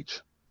young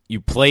age.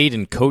 You played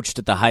and coached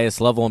at the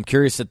highest level. I'm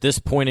curious, at this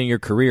point in your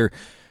career,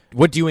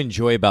 what do you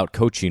enjoy about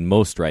coaching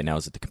most right now?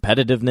 Is it the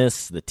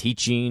competitiveness, the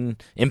teaching,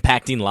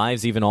 impacting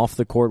lives even off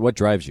the court? What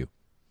drives you?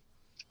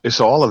 It's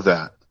all of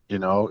that.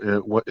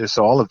 It's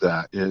all of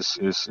that. Is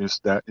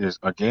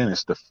again,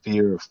 it's the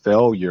fear of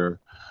failure,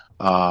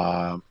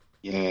 uh,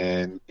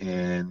 and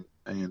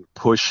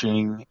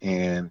pushing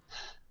and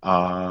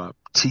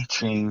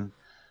teaching.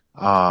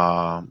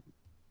 Um,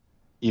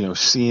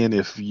 Seeing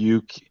if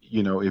you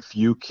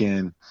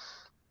can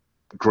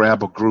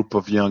grab a group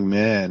of young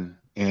men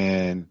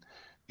and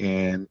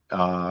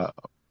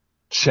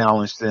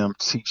challenge them,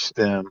 teach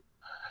them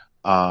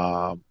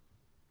uh,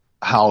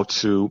 how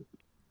to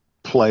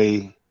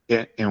play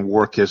and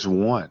work as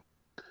one.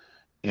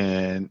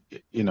 And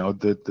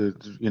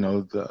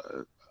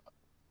the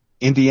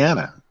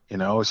Indiana.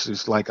 It's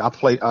just like I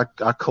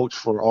coach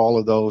for all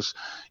of those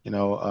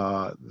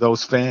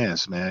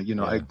fans, man.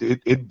 Yeah.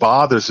 It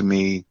bothers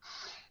me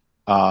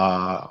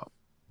uh,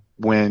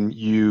 when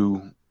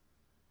you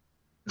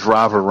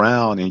drive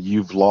around and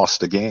you've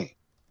lost a game.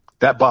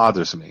 That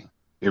bothers me.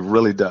 It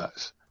really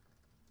does.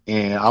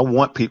 And I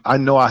want people. I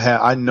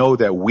know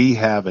that we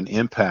have an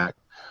impact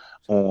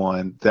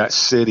on that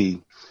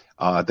city,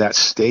 that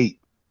state,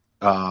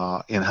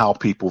 and how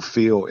people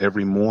feel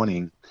every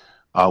morning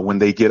when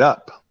they get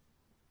up.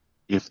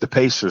 If the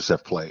Pacers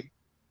have played,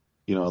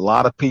 a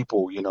lot of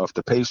people, if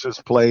the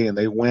Pacers play and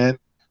they win,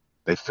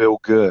 they feel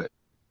good.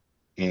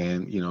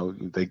 And,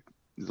 a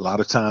lot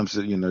of times,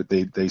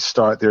 they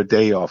start their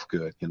day off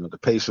good. The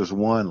Pacers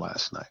won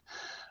last night.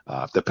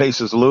 If the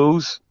Pacers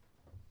lose,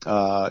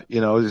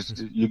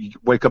 you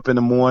wake up in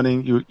the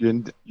morning,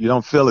 you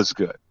don't feel as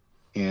good.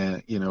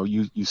 And,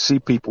 you see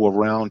people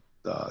around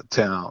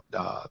town,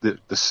 the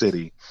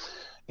city,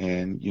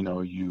 and,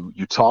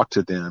 you talk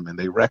to them and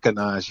they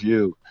recognize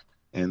you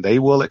and they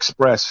will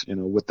express,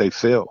 what they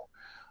feel.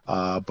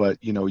 But,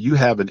 you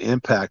have an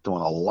impact on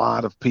a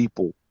lot of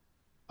people,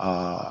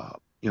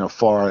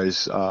 far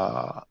as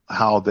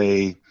how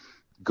they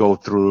go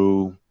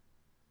through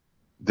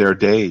their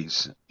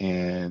days.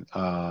 And,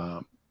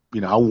 I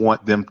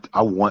want them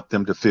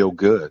to feel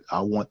good.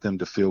 I want them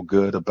to feel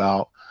good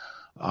about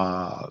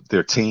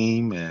their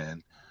team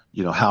and,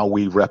 how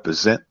we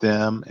represent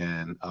them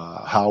and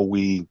how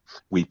we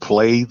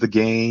play the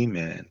game.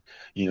 And,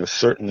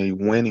 certainly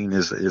winning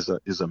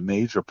is a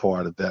major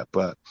part of that.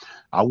 But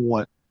I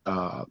want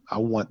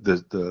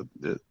the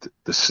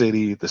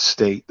city, the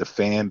state, the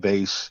fan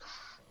base,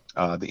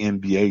 the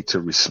NBA to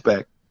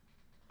respect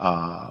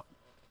the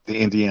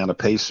Indiana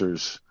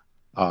Pacers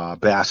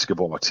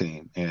basketball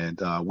team,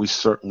 and we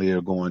certainly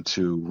are going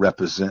to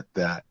represent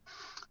that,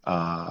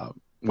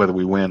 whether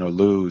we win or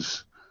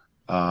lose,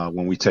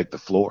 when we take the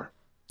floor.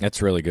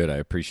 That's really good. I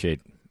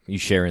appreciate you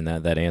sharing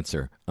that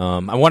answer.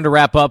 I wanted to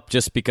wrap up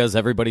just because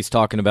everybody's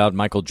talking about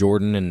Michael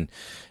Jordan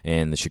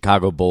and the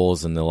Chicago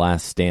Bulls and the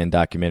Last Stand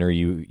documentary.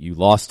 You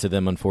lost to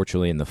them,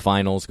 unfortunately, in the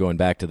finals going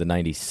back to the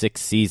 96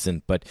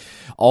 season. But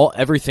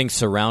everything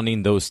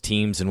surrounding those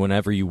teams and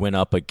whenever you went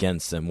up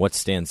against them, what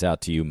stands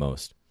out to you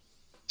most?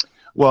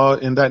 Well,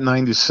 in that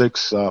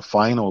 96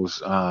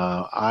 finals,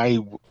 I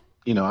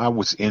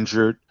was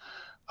injured.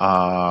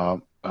 I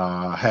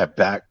had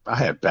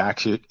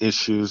back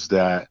issues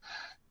that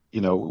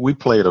we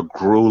played a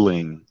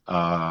grueling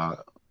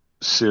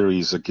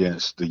series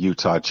against the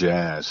Utah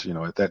Jazz.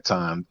 At that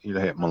time, you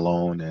had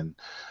Malone and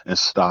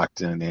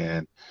Stockton,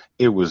 and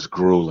it was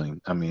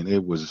grueling. I mean,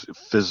 it was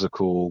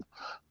physical.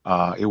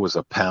 It was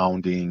a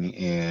pounding,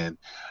 and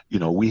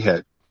we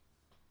had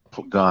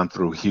gone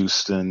through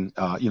Houston.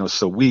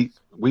 So we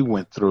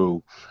went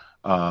through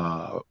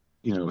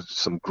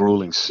some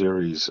grueling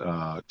series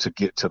to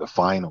get to the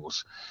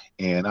finals,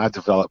 and I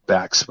developed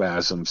back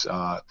spasms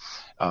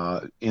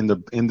in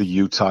the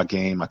Utah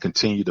game. I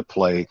continued to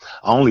play.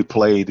 I only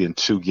played in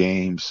 2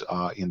 games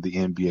in the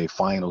NBA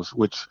Finals,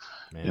 which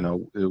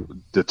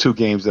the 2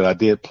 games that I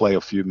did play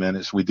a few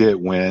minutes, we did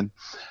win.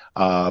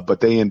 But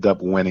they ended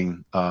up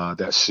winning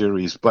that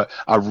series. But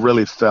I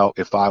really felt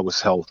if I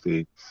was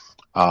healthy,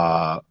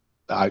 I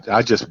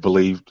just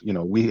believed,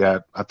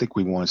 I think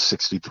we won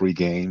 63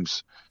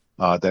 games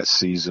that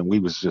season. We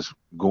was just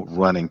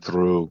running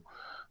through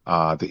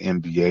the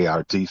NBA.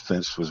 Our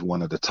defense was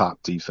one of the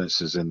top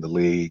defenses in the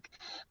league.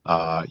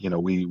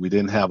 We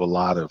didn't have a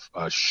lot of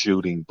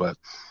shooting, but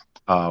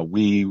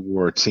we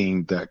were a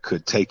team that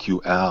could take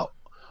you out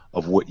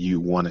of what you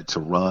wanted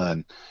to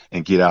run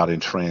and get out in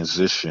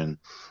transition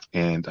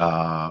and,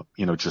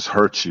 just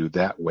hurt you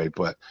that way.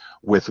 But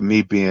with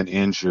me being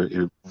injured,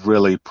 it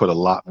really put a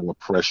lot more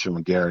pressure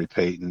on Gary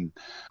Payton,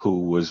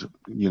 who was,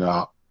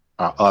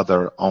 our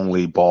other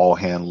only ball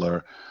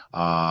handler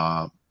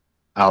out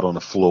on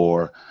the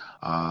floor.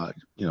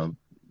 The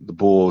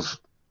Bulls,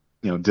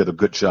 did a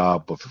good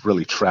job of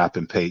really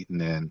trapping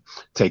Payton and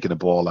taking the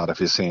ball out of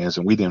his hands.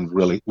 And we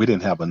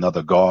didn't have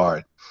another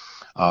guard.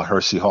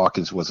 Hersey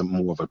Hawkins was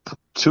more of a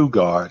 2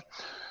 guard.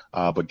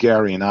 But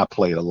Gary and I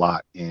played a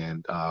lot,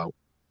 and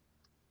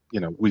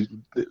we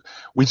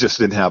just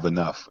didn't have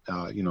enough.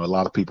 A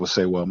lot of people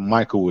say, well,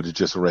 Michael would have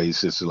just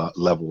raised his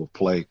level of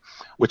play,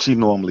 which he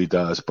normally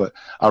does. But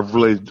I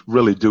really,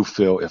 really do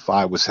feel if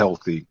I was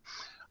healthy,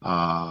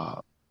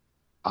 I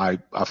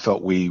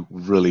felt we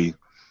really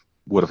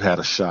would have had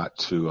a shot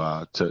to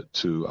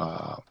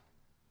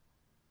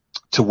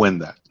win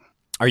that.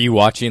 Are you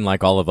watching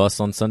like all of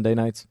us on Sunday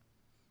nights?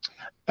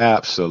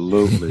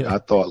 Absolutely. I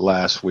thought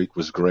last week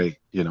was great,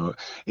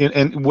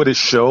 and what it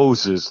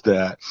shows is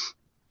that,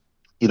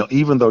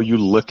 even though you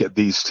look at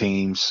these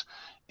teams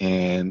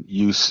and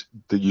you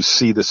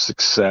see the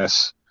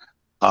success,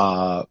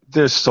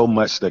 there's so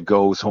much that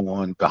goes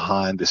on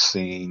behind the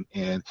scene.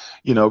 And,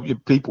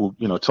 people,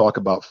 talk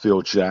about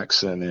Phil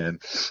Jackson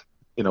and,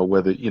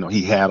 whether,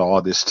 he had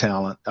all this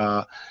talent.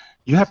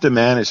 You have to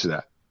manage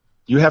that.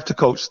 You have to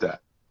coach that,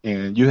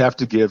 and you have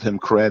to give him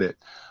credit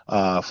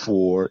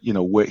for,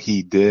 what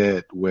he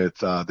did with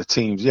the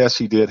teams. Yes,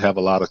 he did have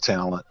a lot of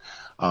talent.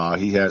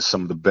 He had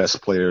some of the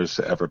best players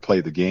to ever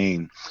play the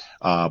game.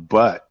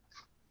 But,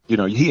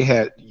 he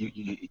had,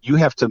 you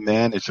have to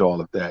manage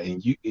all of that.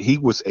 And he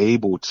was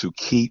able to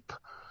keep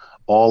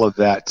all of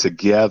that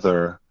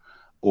together,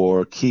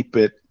 or keep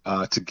it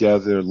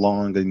together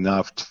long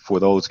enough for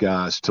those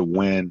guys to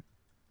win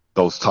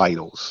those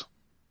titles.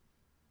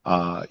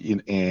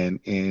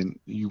 And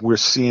we're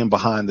seeing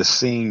behind the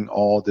scene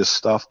all this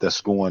stuff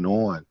that's going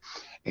on,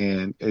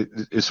 and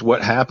it's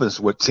what happens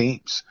with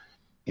teams.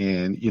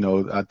 And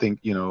I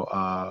think you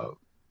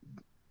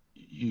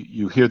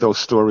hear those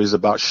stories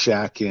about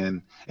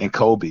Shaq and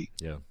Kobe,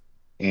 yeah,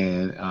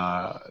 and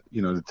the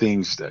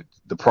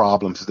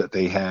problems that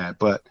they had.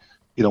 But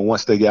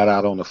once they got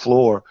out on the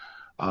floor,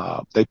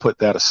 they put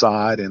that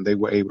aside, and they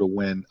were able to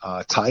win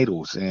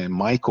titles. And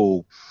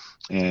Michael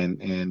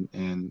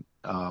and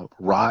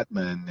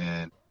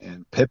Rodman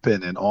and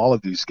Pippen and all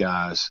of these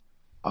guys,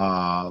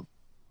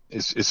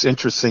 it's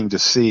interesting to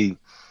see,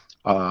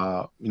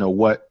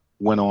 what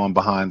went on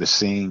behind the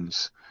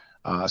scenes.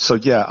 So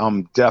yeah,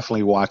 I'm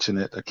definitely watching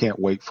it. I can't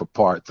wait for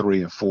part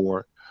 3 and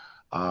 4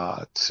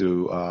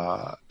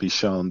 to be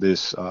shown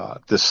this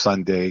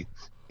Sunday.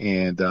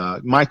 And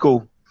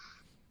Michael,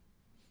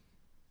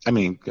 I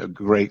mean, a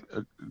great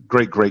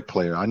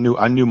player. I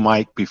knew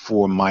Mike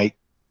before Mike.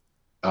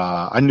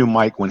 I knew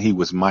Mike when he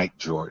was Mike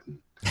Jordan,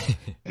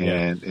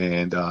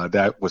 and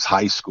that was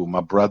high school.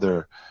 My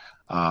brother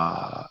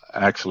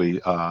actually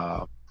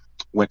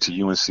went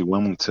to UNC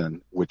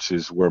Wilmington, which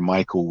is where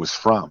Michael was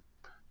from,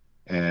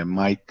 and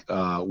Mike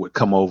would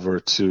come over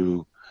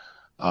to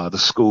the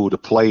school to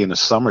play in the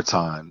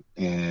summertime.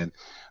 And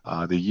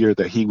the year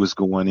that he was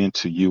going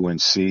into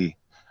UNC,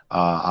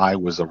 I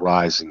was a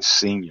rising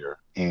senior,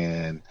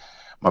 and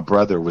my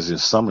brother was in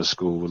summer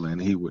school,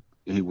 and he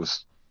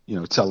was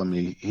telling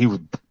me he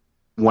would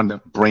want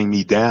to bring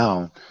me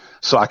down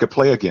so I could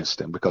play against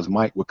him, because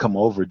Mike would come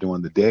over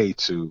during the day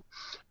to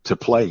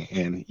play.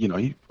 And,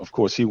 he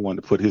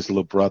wanted to put his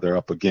little brother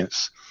up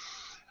against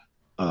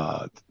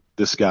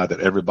this guy that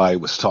everybody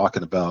was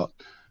talking about,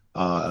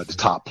 the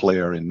top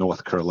player in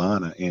North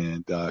Carolina.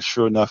 And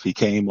sure enough, he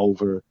came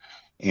over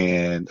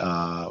and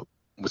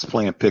was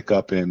playing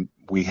pickup, and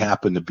we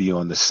happened to be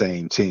on the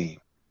same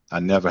team. I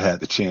never had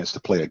the chance to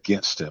play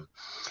against him.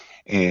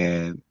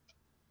 And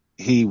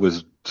he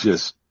was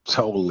just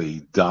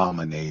totally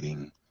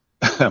dominating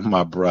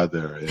my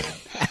brother.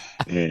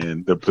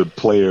 and the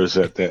players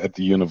at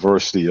the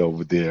university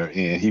over there.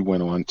 And he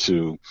went on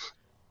to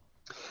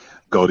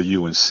go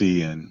to UNC,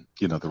 and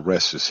the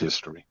rest is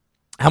history.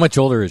 How much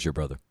older is your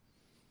brother?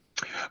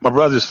 My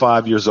brother's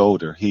 5 years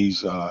older.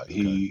 He's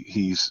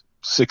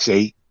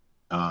 6'8".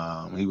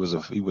 He was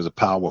a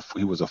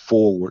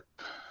forward,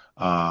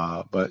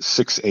 but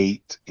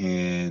 6'8",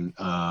 and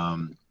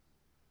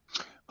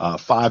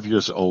 5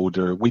 years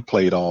older. We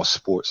played all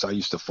sports. I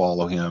used to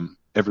follow him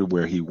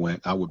everywhere he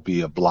went. I would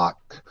be a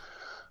block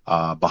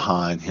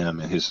behind him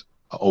and his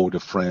older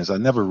friends. I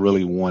never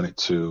really wanted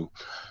to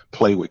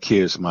play with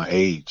kids my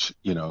age,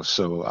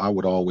 so I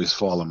would always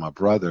follow my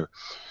brother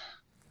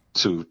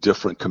to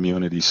different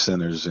community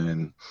centers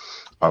and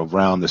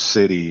around the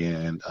city,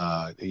 and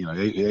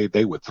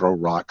they would throw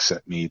rocks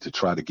at me to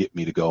try to get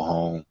me to go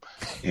home,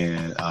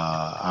 and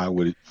I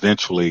would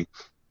eventually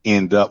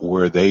end up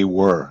where they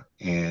were,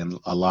 and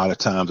a lot of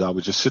times I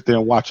would just sit there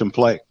and watch them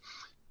play.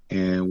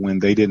 And when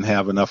they didn't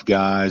have enough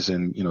guys,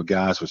 and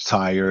guys was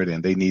tired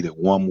and they needed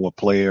one more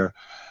player,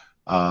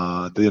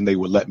 then they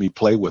would let me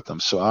play with them.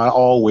 So I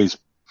always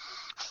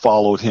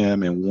followed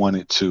him and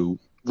wanted to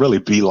really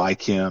be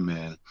like him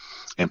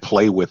and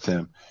play with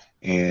him.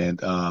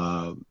 And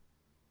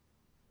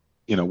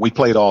we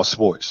played all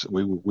sports.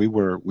 We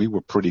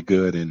were pretty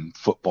good in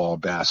football,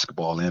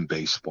 basketball, and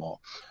baseball.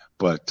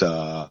 But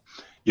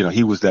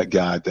he was that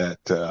guy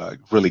that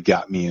really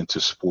got me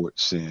into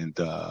sports. And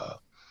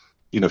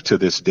to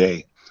this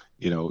day,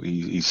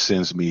 he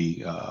sends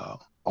me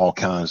all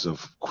kinds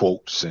of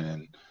quotes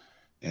and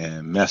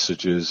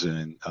messages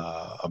and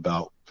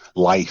about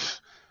life,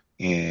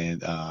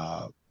 and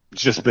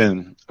just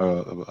been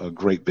a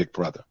great big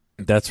brother.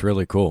 That's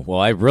really cool. Well,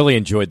 I really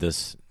enjoyed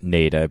this,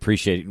 Nate. I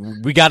appreciate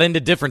it. We got into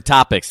different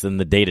topics than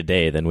the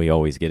day-to-day than we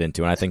always get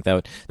into, and I think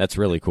that's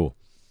really cool.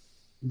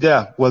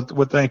 Yeah, well,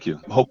 thank you.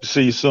 Hope to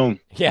see you soon.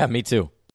 Yeah, me too.